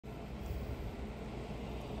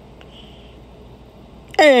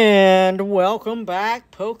And welcome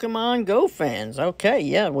back, Pokemon Go fans. Okay,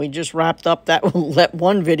 yeah, we just wrapped up that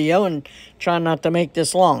one video and try not to make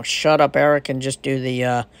this long. Shut up, Eric, and just do the,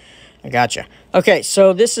 I gotcha. Okay,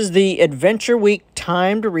 so this is the Adventure Week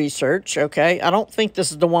timed research, okay? I don't think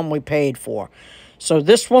this is the one we paid for. So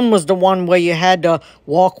this one was the one where you had to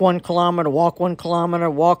walk 1 kilometer, walk 1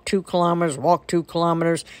 kilometer, walk 2 kilometers, walk 2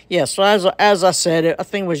 kilometers. Yeah, so as I said, I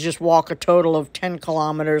think it was just walk a total of 10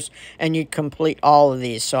 kilometers and you'd complete all of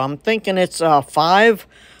these. So I'm thinking it's 5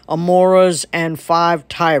 Amoras and 5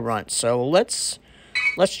 Tyrants. So let's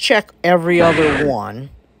check every other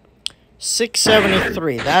one.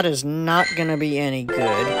 673, that is not going to be any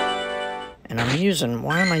good. And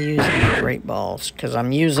why am I using the Great Balls? Because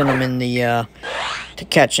I'm using them in the, to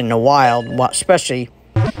catch in the wild, especially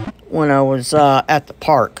when I was at the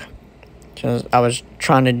park. Because I was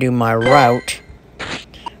trying to do my route.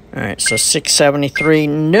 Alright, so 673,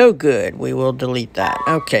 no good. We will delete that.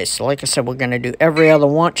 Okay, so like I said, we're going to do every other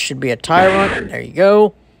one. Should be a Tyrant. There you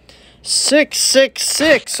go.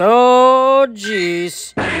 666. Oh,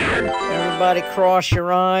 jeez. Everybody cross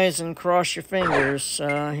your eyes and cross your fingers.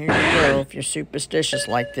 Here you go, if you're superstitious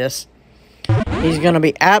like this. He's going to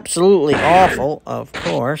be absolutely awful, of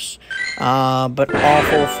course. But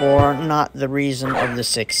awful for not the reason of the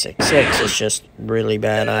 666. It's just really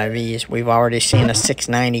bad IVs. We've already seen a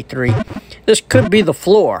 693. This could be the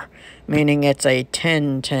floor, meaning it's a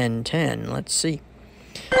 10, 10, 10. Let's see.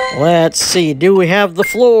 Let's see, do we have the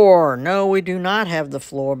floor? No, we do not have the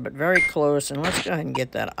floor, but very close. And let's go ahead and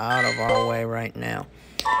get that out of our way right now.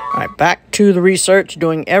 All right, back to the research,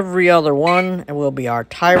 doing every other one. It will be our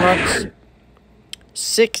Tyrants.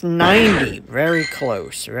 690, very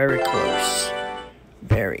close, very close.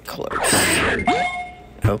 Very close.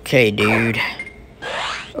 Okay, dude.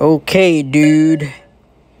 Okay, dude.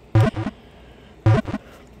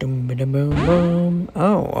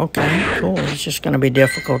 Oh, okay, cool. It's just going to be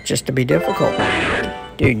difficult just to be difficult.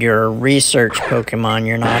 Dude, you're a research Pokemon.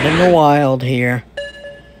 You're not in the wild here.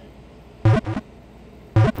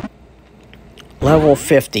 Level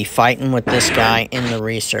 50, fighting with this guy in the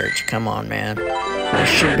research. Come on, man. There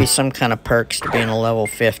should be some kind of perks to being a level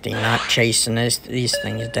 50, not chasing these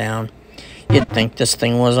things down. You'd think this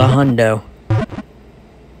thing was a hundo.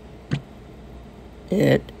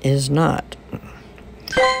 It is not.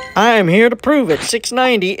 I am here to prove it.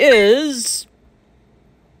 690 is...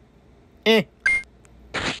 I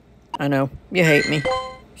know. You hate me.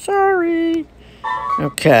 Sorry.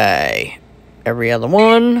 Okay. Every other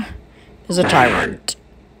one is a Tyrant.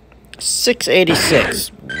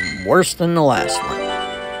 686. Worse than the last one.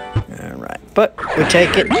 Alright. But we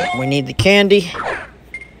take it. We need the candy.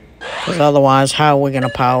 Because otherwise, how are we going to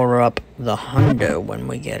power up the hundo when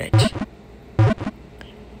we get it?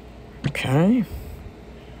 Okay.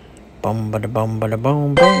 Boom, bada, boom, bada,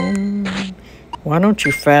 boom, boom. Why don't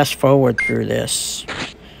you fast forward through this?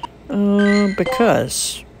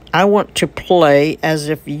 Because I want to play as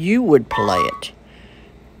if you would play it.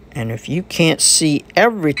 And if you can't see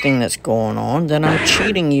everything that's going on, then I'm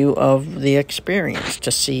cheating you of the experience to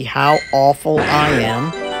see how awful I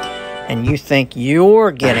am. And you think you're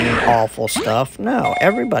getting awful stuff. No,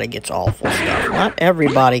 everybody gets awful stuff. Not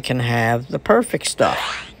everybody can have the perfect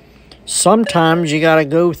stuff. Sometimes you gotta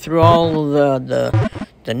go through all of the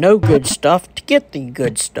no good stuff to get the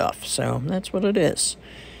good stuff. So that's what it is.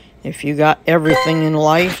 If you got everything in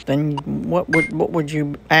life, then what would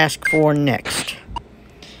you ask for next?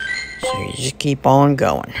 So you just keep on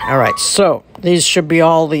going. All right, so these should be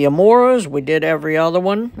all the Amoras. We did every other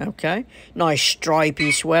one. Okay, nice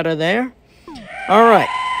stripy sweater there. All right.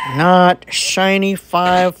 Not shiny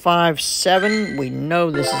 557. We know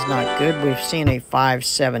this is not good. We've seen a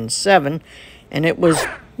 577, and it was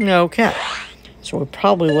okay. So we're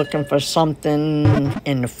probably looking for something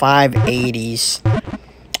in the 580s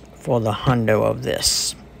for the hundo of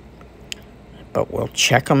this. But we'll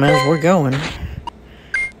check them as we're going.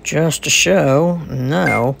 Just to show,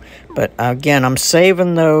 no. But again, I'm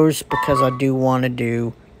saving those because I do want to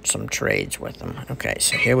do some trades with them. Okay,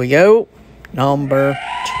 so here we go. Number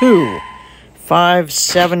 2,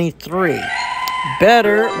 573.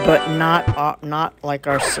 Better, but not like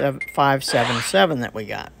our 577 that we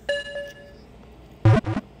got.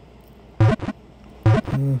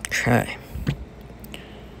 Okay.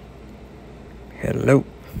 Hello.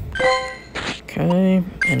 Okay.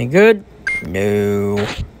 Any good? No.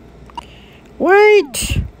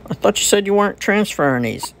 Wait. I thought you said you weren't transferring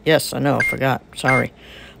these. Yes, I know. I forgot. Sorry.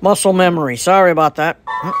 Muscle memory. Sorry about that.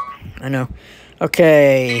 I know.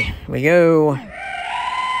 Okay, here we go.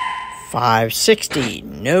 560,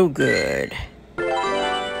 no good.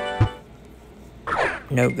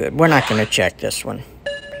 No good. We're not going to check this one.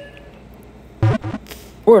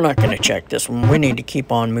 we're not going to check this one. We need to keep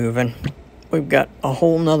on moving. We've got a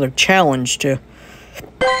whole nother challenge to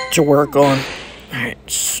work on.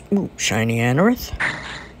 Alright, ooh, shiny anorith.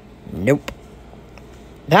 Nope.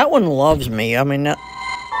 That one loves me. I mean,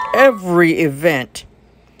 every event,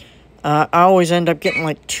 I always end up getting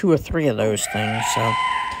like 2 or 3 of those things. So,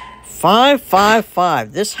 5, 5,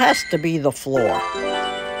 5. This has to be the floor.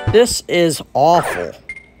 This is awful.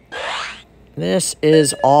 This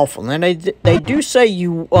is awful. And they do say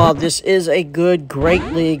this is a good Great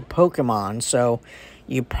League Pokemon, so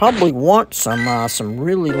you probably want some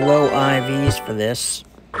really low IVs for this.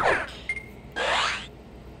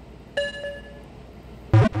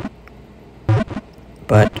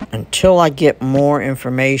 But until I get more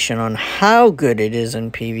information on how good it is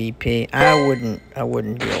in PvP, I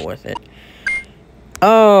wouldn't deal with it.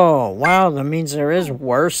 Oh, wow, that means there is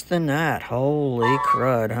worse than that. Holy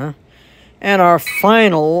crud, huh? And our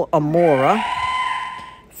final Amora,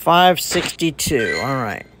 562. All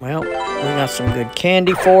right. Well, we got some good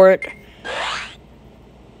candy for it.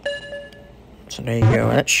 So there you go.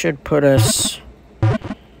 That should put us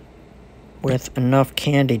with enough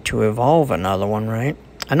candy to evolve another one, right?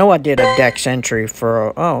 I know I did a dex entry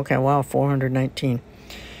for... Oh, okay. Wow, 419.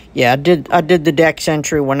 Yeah, I did the dex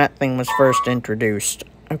entry when that thing was first introduced.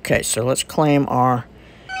 Okay, so let's claim our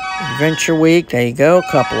Adventure Week. There you go.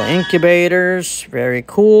 A couple of incubators. Very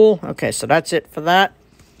cool. Okay, so that's it for that.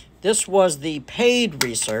 This was the paid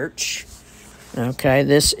research. Okay,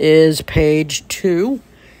 this is page 2.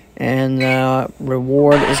 And the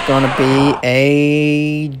reward is going to be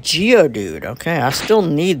a Geodude. Okay, I still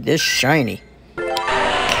need this shiny.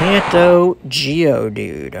 Kanto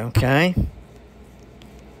Geodude. Okay.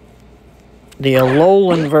 The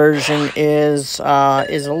Alolan version is a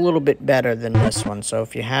little bit better than this one. So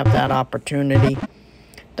if you have that opportunity,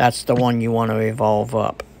 that's the one you want to evolve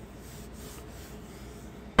up.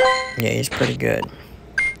 Yeah, he's pretty good.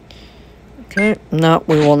 Okay, no,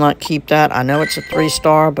 we will not keep that. I know it's a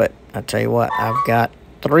 3-star, but I'll tell you what, I've got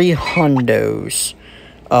 3 hundos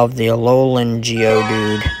of the Alolan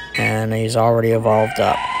Geodude, and he's already evolved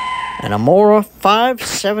up. And Amora,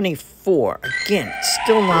 574. Again,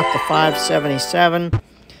 still not the 577.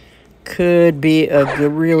 Could be a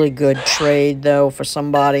really good trade, though, for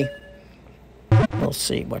somebody. We'll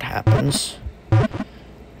see what happens.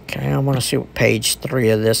 Okay, I want to see what page 3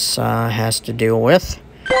 of this has to deal with.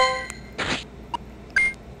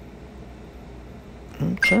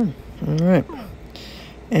 Okay, alright.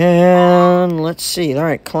 And let's see.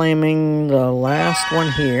 Alright, claiming the last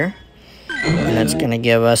one here. And that's going to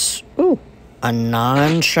give us, ooh, a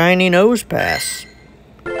non-shiny nose pass.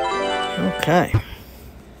 Okay.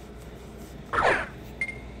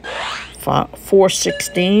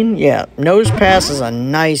 416. Yeah, nose pass is a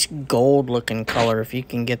nice gold-looking color if you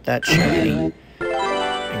can get that shiny.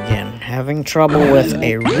 Again, having trouble with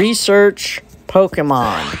a research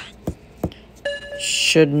Pokemon.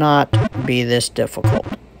 Should not be this difficult.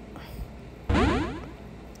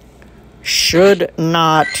 Should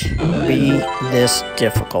not be this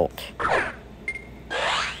difficult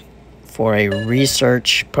for a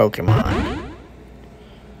research Pokemon.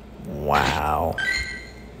 Wow.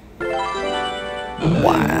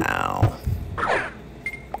 Wow.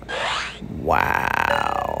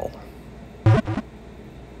 Wow.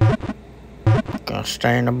 Gonna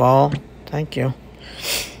stay in the ball. Thank you.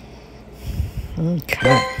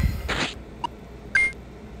 Okay.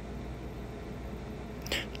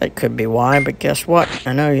 That could be why, but guess what?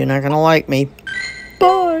 I know you're not going to like me.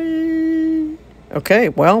 Bye! Okay,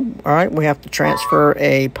 well, alright, we have to transfer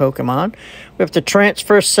a Pokemon. We have to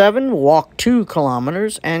transfer 7, walk 2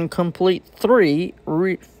 kilometers, and complete 3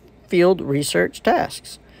 field research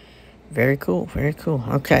tasks. Very cool, very cool.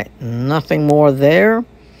 Okay, nothing more there.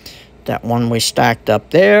 That one we stacked up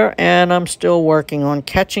there, and I'm still working on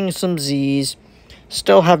catching some Z's.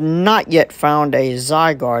 Still have not yet found a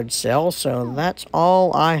Zygarde cell, so that's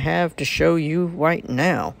all I have to show you right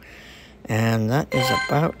now. And that is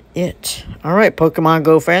about it. Alright, Pokemon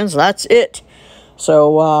Go fans, that's it.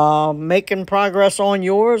 So, making progress on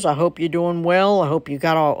yours. I hope you're doing well. I hope you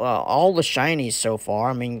got all the shinies so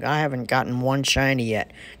far. I mean, I haven't gotten one shiny yet.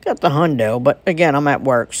 Got the hundo, but again, I'm at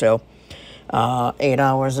work, so 8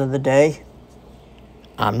 hours of the day.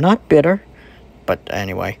 I'm not bitter. But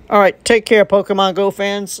anyway, all right, take care, Pokemon Go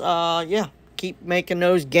fans. Yeah, keep making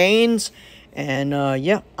those gains. And,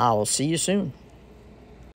 yeah, I'll see you soon.